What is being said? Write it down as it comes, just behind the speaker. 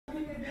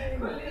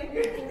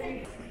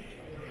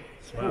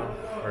Wow,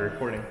 we're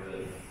recording.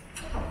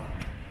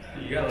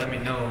 You gotta let me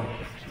know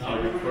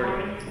you're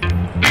recording.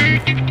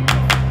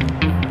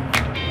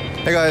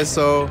 Hey guys,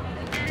 so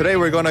today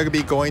we're gonna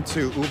be going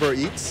to Uber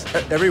Eats.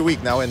 Every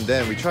week now and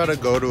then we try to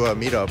go to a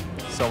meetup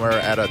somewhere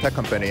at a tech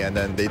company and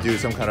then they do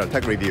some kind of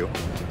tech review.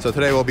 So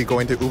today we'll be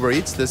going to Uber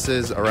Eats. This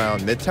is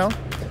around Midtown,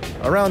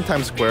 around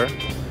Times Square.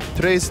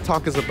 Today's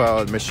talk is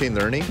about machine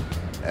learning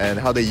and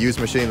how they use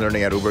machine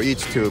learning at Uber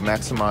Eats to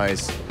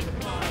maximize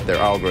their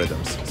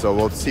algorithms. So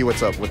we'll see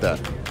what's up with that.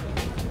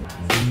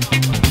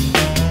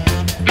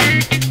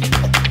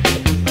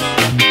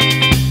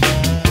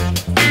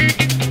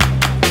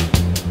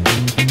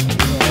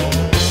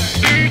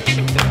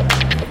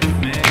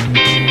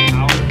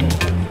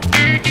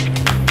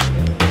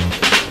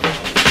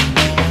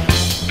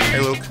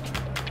 Hey Luke.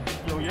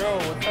 Yo,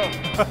 what's up?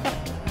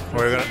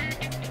 We're gonna...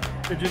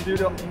 Did you do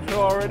the intro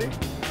already?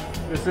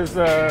 This is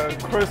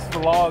Chris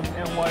Vlog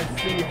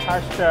NYC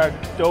hashtag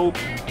dope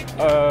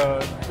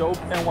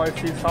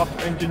NYC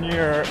software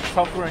engineer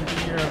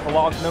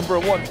vlog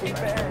 #1.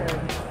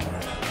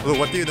 Man. Luke,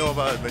 what do you know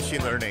about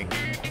machine learning?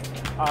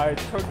 I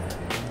took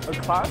a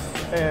class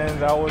and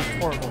that was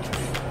horrible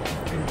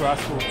in grad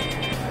school.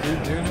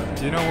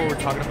 Do you know what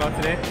we're talking about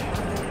today?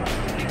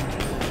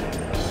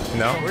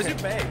 No? Where's your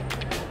bag?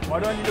 Why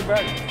do I need a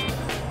bag?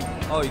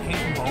 Oh, you came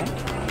from home?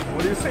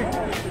 What do you think?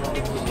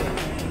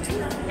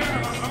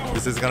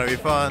 This is gonna be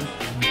fun.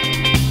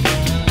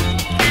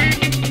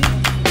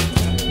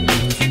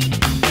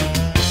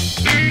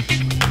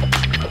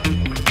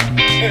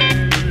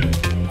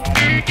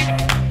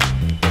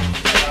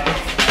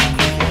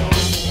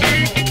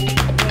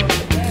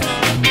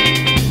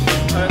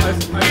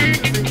 I need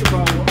to think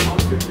about how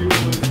to do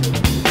this.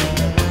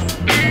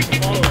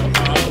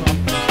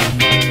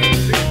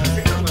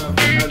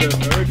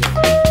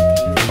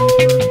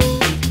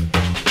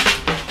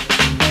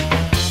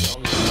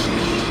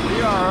 We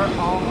are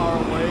on our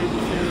way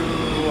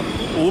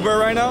to Uber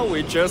right now.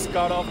 We just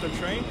got off the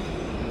train.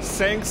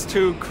 Thanks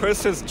to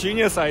Chris's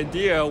genius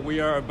idea, we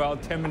are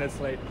about 10 minutes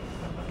late.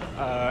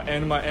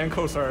 And my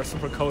ankles are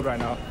super cold right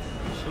now.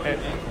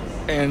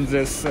 And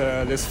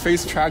this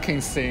face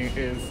tracking thing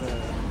is...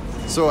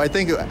 So I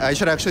think I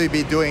should actually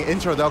be doing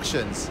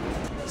introductions.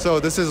 So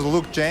this is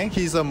Luke Zhang.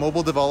 He's a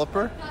mobile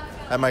developer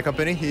at my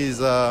company. He's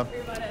an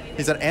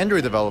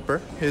Android developer.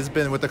 He's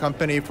been with the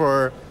company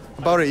for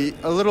about a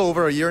little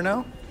over a year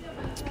now.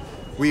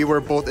 We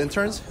were both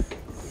interns.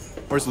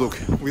 Where's Luke?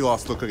 We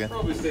lost Luke again.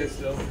 Probably stay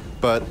still.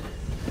 But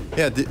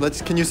yeah,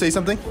 can you say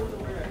something?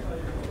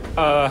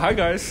 Hi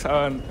guys,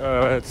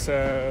 it's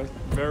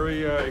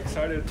very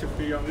excited to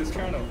be on this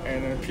channel,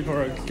 and people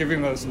are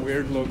giving us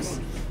weird looks.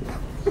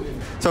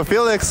 So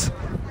Felix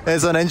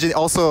is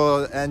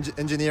also an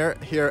engineer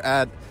here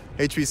at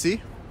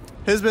HPC.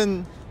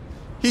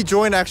 He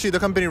joined actually the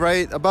company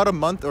right about a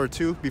month or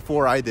two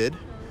before I did.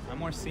 I'm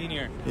more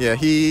senior. Yeah,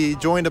 he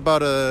joined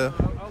about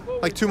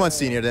like 2 months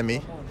senior than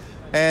me,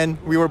 and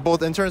we were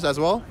both interns as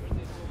well.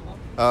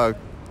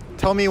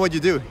 Tell me what you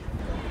do.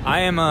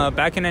 I am a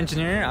backend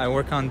engineer. I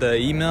work on the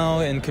email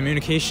and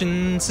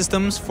communication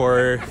systems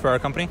for our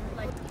company.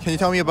 Can you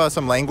tell me about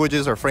some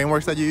languages or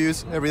frameworks that you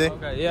use every day?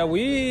 Okay, yeah,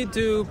 we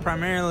do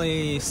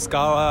primarily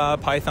Scala,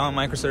 Python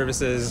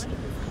microservices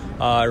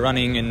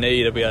running in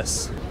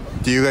AWS.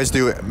 Do you guys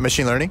do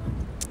machine learning?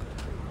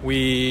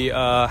 We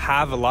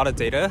have a lot of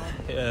data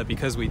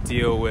because we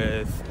deal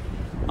with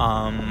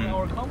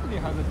Our company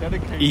has a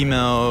dedicated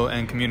email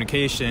and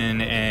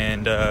communication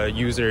and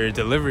user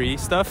delivery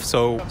stuff.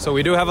 So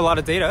we do have a lot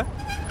of data,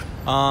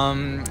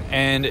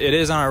 and it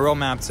is on our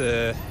roadmap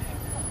to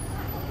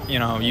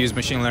use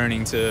machine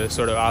learning to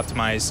sort of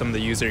optimize some of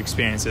the user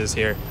experiences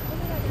here.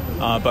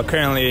 But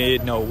currently,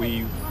 no,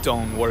 we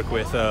don't work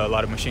with a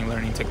lot of machine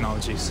learning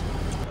technologies.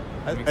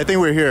 I think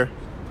we're here.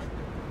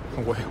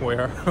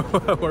 Where?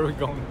 Where are we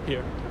going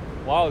here?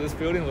 Wow, this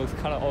building looks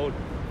kind of old.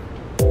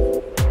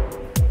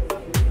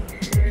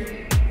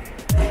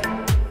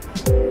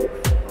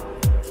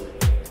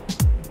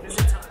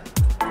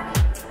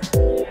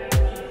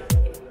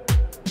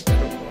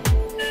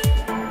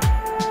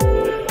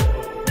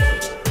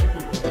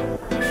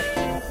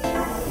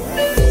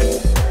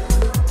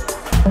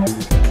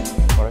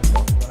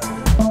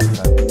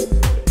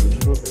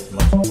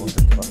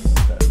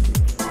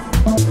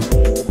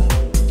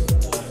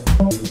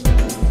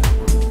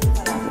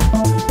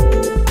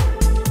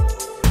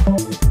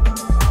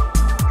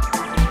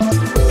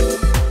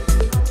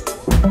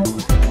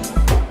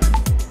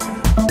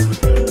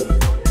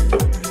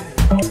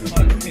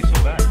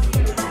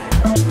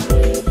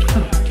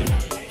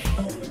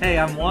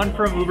 I'm Juan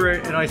from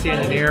Uber NYC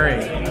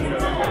Engineering.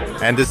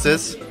 And this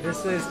is?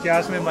 This is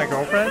Jasmine, my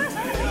girlfriend.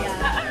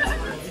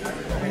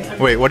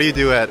 Wait, what do you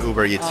do at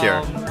Uber Eats here?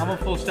 I'm a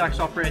full stack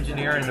software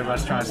engineer in the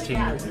restaurants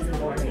team.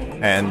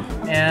 And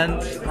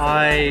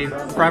I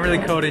primarily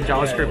code in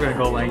JavaScript and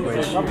Go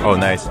language. Oh,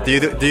 nice. Do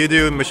you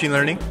do machine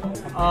learning?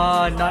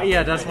 Not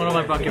yet. That's one of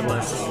my bucket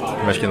lists.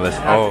 Machine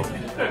list. Oh,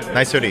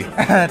 nice hoodie.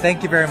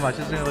 Thank you very much.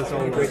 It's been a list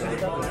all week.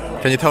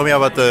 Can you tell me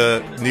about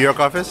the New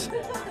York office?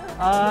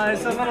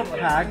 It's a little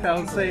packed. I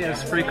would say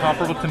it's pretty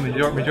comparable to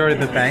majority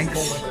of the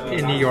banks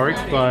in New York,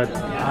 but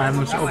I'm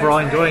overall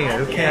enjoying it.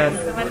 Who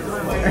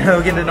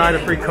can deny the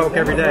free Coke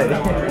every day?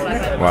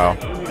 Wow.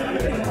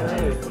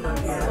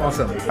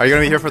 Awesome. Are you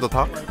gonna be here for the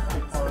talk?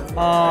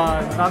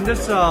 I'm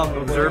just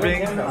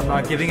observing. I'm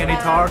not giving any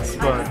talks,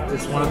 but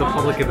it's one of the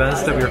public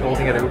events that we're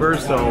holding at Uber,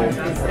 so I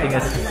think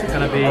it's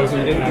gonna be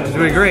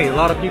doing great. A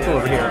lot of people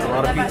over here, a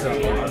lot of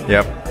pizza.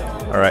 Yep.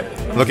 All right.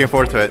 Looking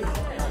forward to it.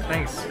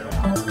 Thanks.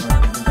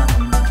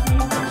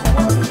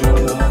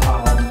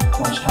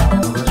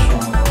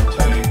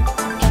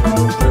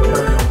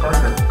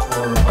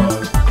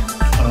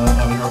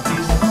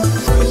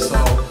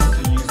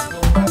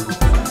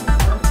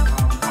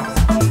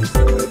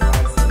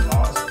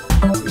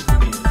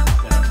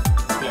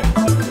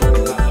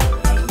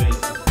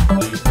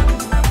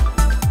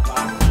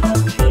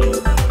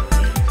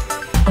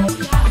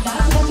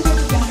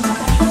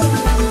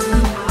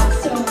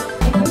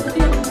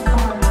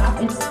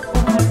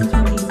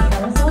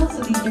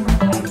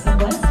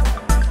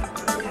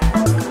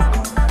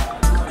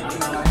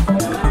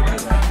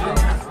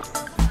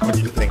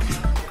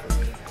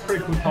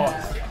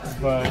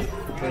 But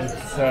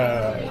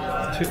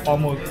it's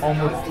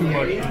almost too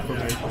much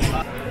information.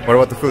 What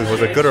about the food?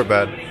 Was it good or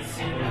bad?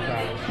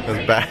 It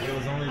was bad. It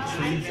was only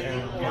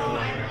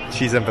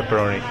Cheese and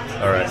pepperoni.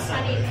 All right.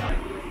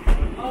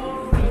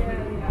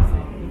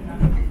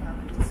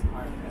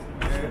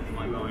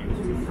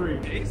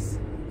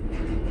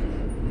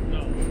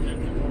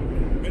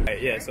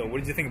 Yeah, so what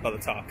did you think about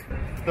the talk?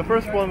 The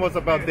first one was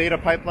about data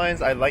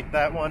pipelines. I like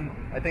that one.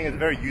 I think it's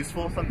very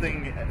useful,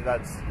 something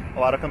that a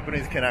lot of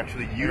companies can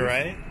actually use.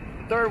 Right.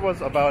 The third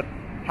was about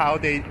how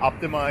they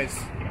optimize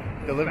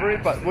delivery,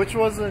 but which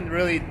wasn't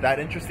really that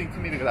interesting to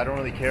me because I don't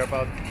really care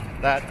about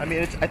that. I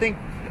mean, I think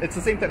it's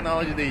the same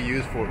technology they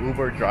use for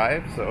Uber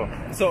Drive, so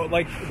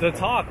like the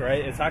talk,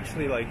 right? It's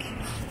actually like,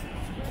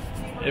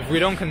 if we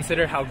don't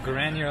consider how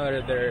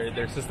granular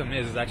their system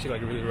is, it's actually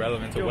like really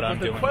relevant to what I'm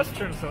doing. The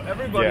questions, so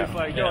everybody's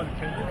like, yo,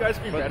 can you guys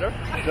be better?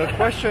 The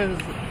questions,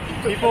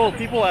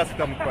 people ask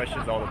dumb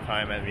questions all the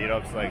time at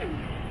meetups. Like,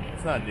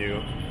 it's not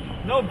new.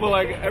 No, but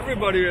like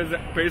everybody is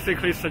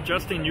basically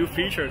suggesting new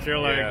features. They're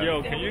like,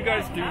 yo, can you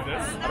guys do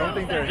this? I don't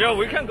think they're. Yo,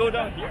 we can go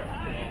down here.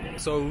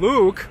 So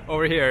Luke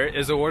over here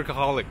is a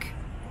workaholic.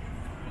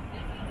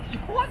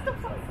 What the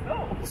fuck?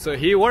 No. So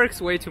he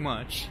works way too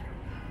much,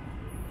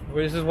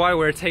 which is why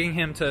we're taking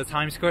him to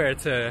Times Square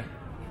to,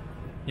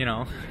 you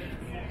know,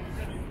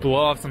 blow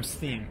off some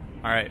steam.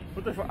 All right.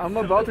 What the fuck?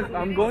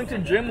 I'm going to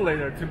gym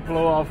later to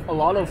blow off a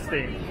lot of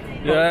steam.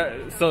 Yeah.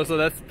 So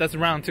that's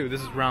round 2.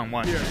 This is round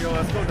 1. Here, yo,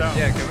 let's go down.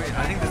 Yeah. Can we?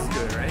 I think this is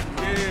good, right?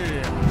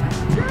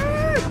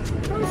 Yeah.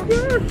 That's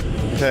good.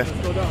 Okay. Let's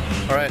go down.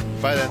 All right.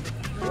 Bye then.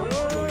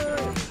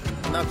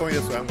 I'm not going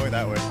this way. I'm going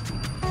that way.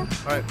 All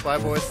right. Bye,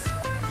 boys.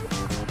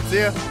 See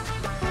ya.